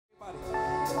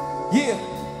Yeah,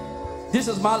 this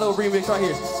is my little remix right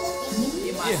here.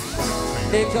 Yeah,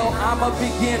 it go, I'm a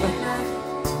beginner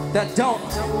that don't.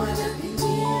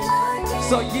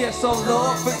 So yeah, so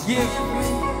Lord forgive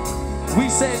me. We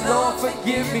say Lord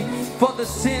forgive me for the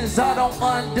sins I don't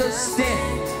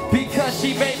understand, because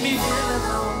she made me.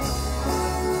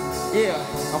 Yeah,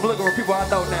 I'm looking for people I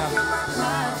know now.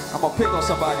 I'm gonna pick on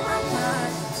somebody.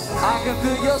 I can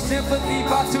feel your sympathy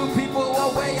by 2 people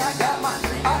away. I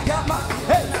got my,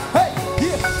 hey, hey,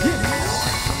 yeah.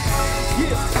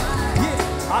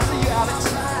 I see you,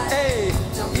 Alex. Hey,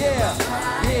 yeah,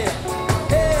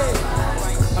 hey.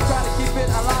 I'm trying to keep it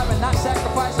alive and not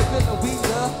sacrifice a good that we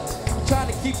love.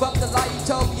 Trying to keep up the light you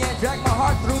told me and drag my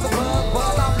heart through the mud,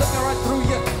 but I'm looking right through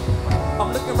you.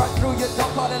 I'm looking right through you.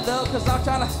 Don't call it love, cause I'm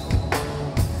trying to.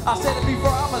 I said it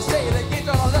before, I'ma say it again.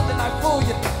 Don't let the night fool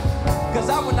you. Cause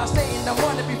I would not say in the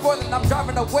morning before that I'm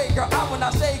driving away. Girl, I would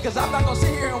not say, cause I'm not gonna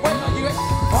sit here and wait on you.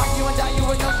 Argue and die, you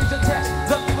with no strings attached.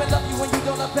 Love you when you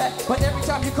don't look back. But every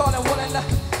time you call and want enough,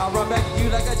 I run back to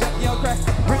you like a junkie on crack.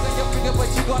 Ring on your finger,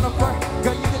 but you gonna burn.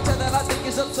 Girl, you can tell that I think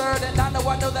it's absurd, and I know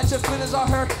that your feelings are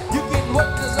hurt. You get what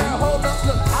you deserve. Hold up,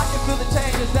 look, I can feel the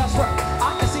changes, that's right.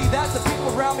 I can see that the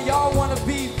people around me all wanna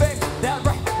be famous, that's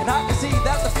right. And I can see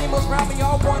that the females around me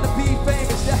all wanna be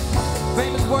famous. That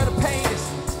famous where the pain is.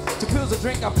 2 pills of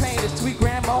drink, I pain is. Tweet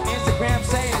grandma, Instagram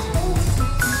saying it.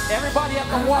 Everybody at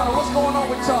the water, what's going on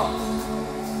with y'all?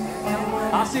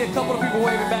 I see a couple of people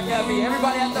waving back at me.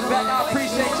 Everybody at the back, I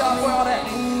appreciate y'all for all that.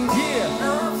 Yeah.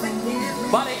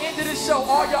 By the end of this show,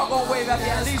 all y'all gonna wave at me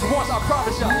at least once, I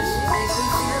promise y'all.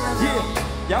 Yeah,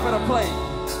 y'all better play.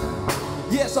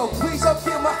 Yeah, so please don't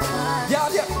kill my, y'all,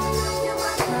 yeah.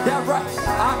 That's right,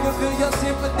 I can feel your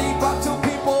sympathy by 2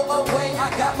 people away.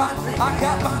 I got my.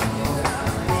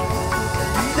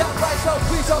 That's right, so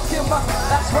please don't kill my.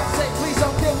 That's right, say please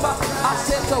don't kill my. I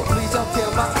said so please don't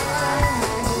kill my.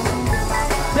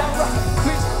 That's right,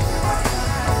 please.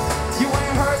 You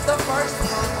ain't heard the verse.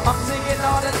 I'm singing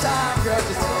all the time, girl.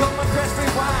 Just go and press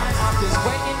rewind. I'm just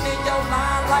waiting in your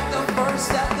line like the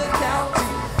first at the county.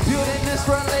 Building this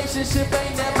relationship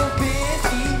ain't never been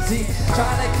easy.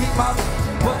 Trying to keep my,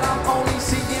 but I'm only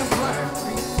seeing blur.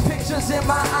 Pictures in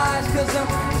my eyes, cause I'm,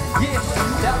 yeah,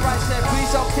 that right, said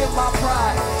please don't kill my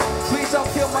pride. Please don't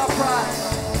kill my pride.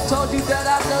 Told you that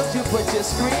I loved you, but you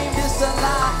screamed it's a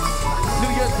lie.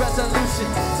 New Year's resolution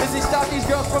is to stop these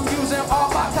girls from using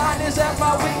all my kindness as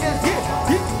my weakness.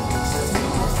 Yeah, yeah.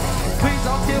 Please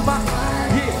don't kill my,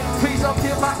 yeah. Please don't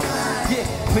kill my, yeah.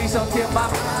 Please don't kill my,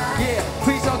 yeah.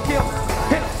 Please don't kill my.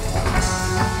 Hit 'em.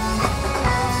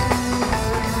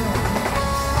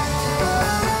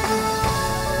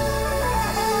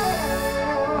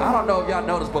 I don't know if y'all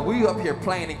noticed, but we up here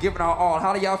playing and giving our all.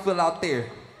 How do y'all feel out there?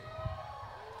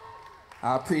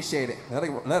 I appreciate it. Let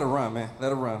it run, man.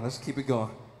 Let it run. Let's keep it going.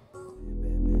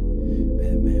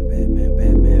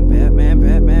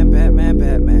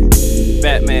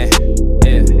 Batman.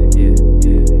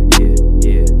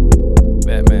 Yeah.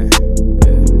 Batman.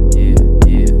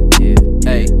 Yeah.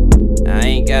 Hey, I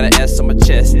ain't got an S on my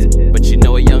chest, but you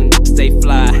know a young nigga stay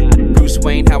fly. Bruce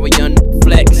Wayne, how a young nigga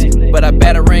flex, but I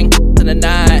better ring to the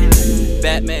night.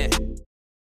 Batman.